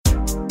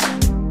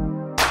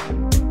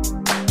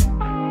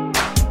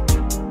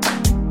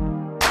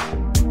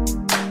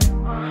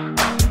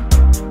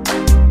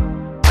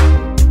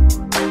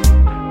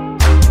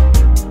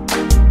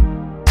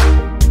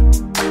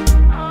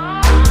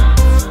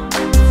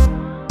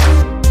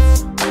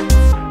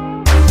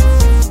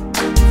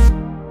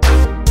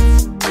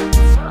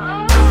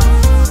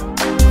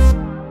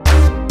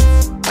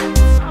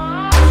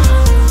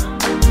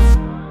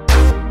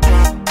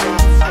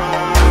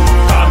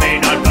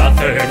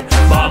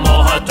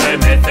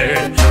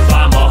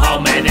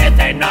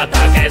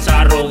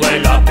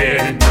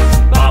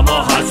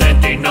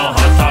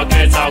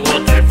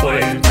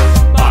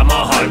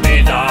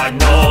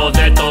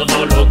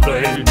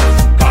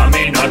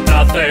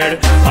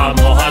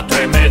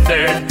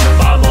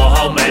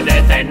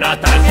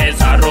hasta que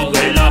se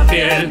arrugue la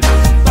piel.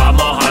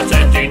 Vamos a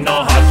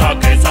sentirnos hasta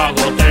que se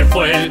agote el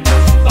fuel.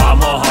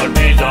 Vamos a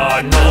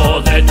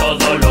olvidarnos de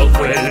todo lo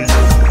cruel.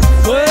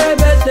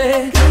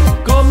 Muévete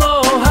como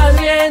hoja al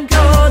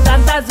viento,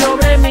 danza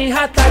sobre mí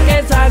hasta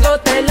que se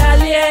agote el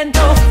aliento.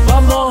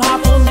 Vamos a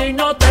fundir,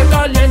 no te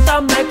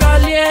calientas, me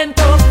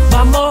caliento.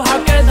 Vamos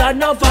a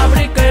quedarnos,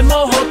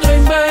 fabriquemos otro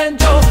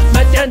invento.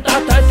 Me tientas,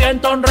 te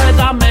tiento,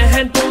 enrédame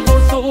en tu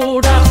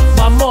dulzura.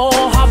 Vamos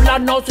a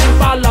hablarnos sin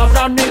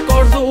palabras ni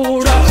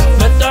cordura.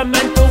 Méteme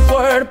en tu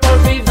cuerpo,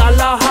 olvida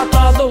las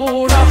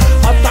ataduras,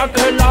 hasta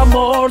que el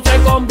amor se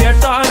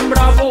convierta en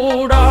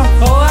bravura.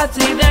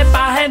 Oasis de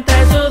paz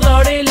entre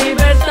sudor y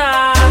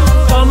libertad,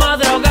 como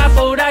droga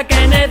pura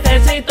que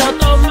necesito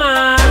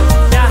tomar.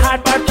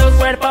 Viajar por tu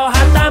cuerpo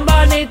a tan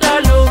bonito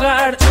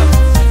lugar,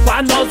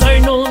 cuando se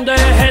inunde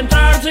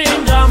entrar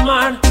sin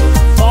llamar.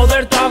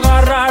 Poderte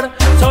agarrar,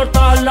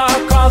 soltar las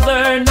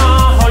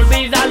cadenas,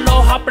 olvidar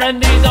los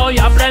aprendidos y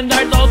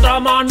aprender de otra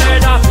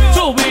manera.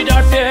 Subir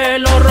al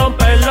cielo,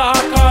 romper la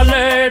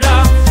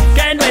escalera,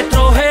 que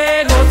nuestros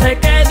egos se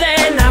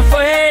queden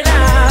afuera.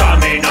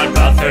 Camino al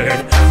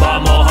placer,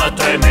 vamos a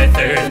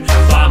estremecer.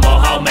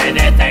 Vamos a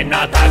humedecer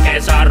hasta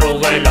que se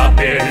arrugue la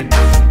piel.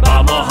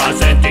 Vamos a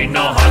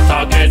sentirnos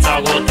hasta que se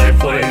agote el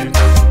fuel.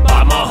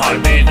 Vamos a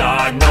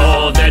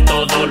olvidarnos de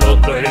todo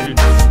lo cruel.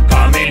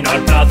 Camino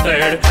al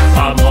placer,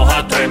 vamos a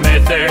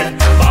estremecer.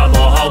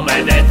 Vamos a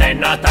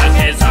humedecer hasta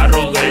que se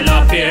arrugue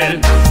la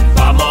piel.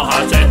 Vamos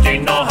a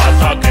sentirnos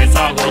hasta que se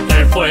agote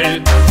el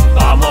fuel.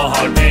 Vamos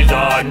a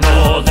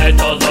olvidarnos de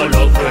todo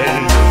lo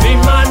cruel. Mi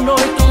mano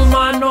y tu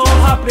mano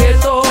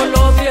aprieto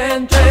los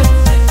dientes.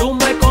 Tú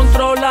me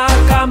controlas,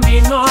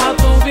 camino a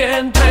tu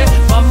vientre.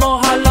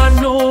 Vamos a la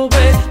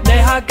nube,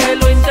 deja que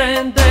lo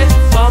intente.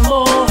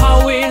 Vamos a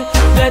huir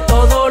de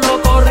todo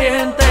lo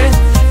corriente.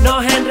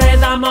 Nos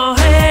enredamos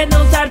en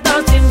un salto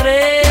sin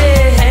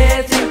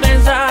red, sin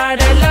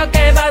pensar en lo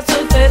que va a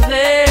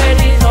suceder.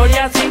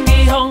 Historia sin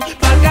guión,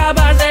 pa'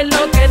 acabar de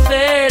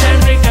enloquecer.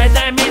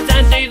 Enriquece mi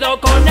sentido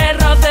con el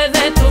roce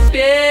de tu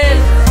piel.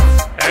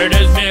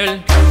 Eres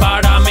miel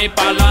para mi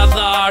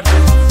paladar.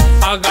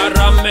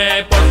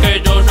 Agárrame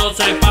porque yo no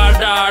sé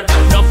parar.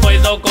 No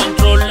puedo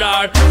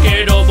controlar,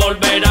 quiero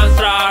volver a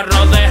entrar.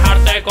 No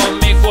dejarte con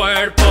mi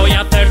cuerpo y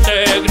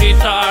hacerte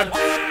gritar.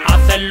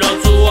 Hacerlo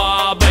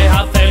suave,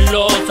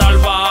 hacerlo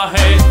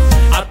salvaje,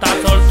 hasta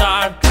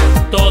soltar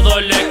todo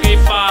el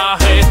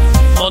equipaje.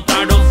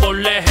 Montar un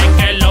puzzle en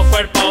que los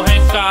cuerpos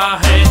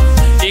encajen,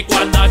 y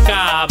cuando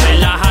acabe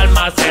las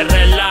almas se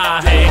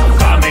relajen.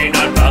 Camino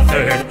al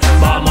placer,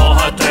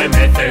 vamos a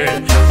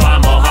estremecer.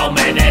 Vamos a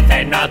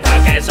humedecer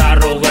hasta que se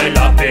arrugue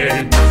la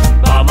piel.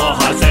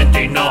 Vamos a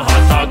sentirnos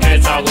hasta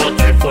que se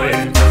agote el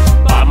fuel.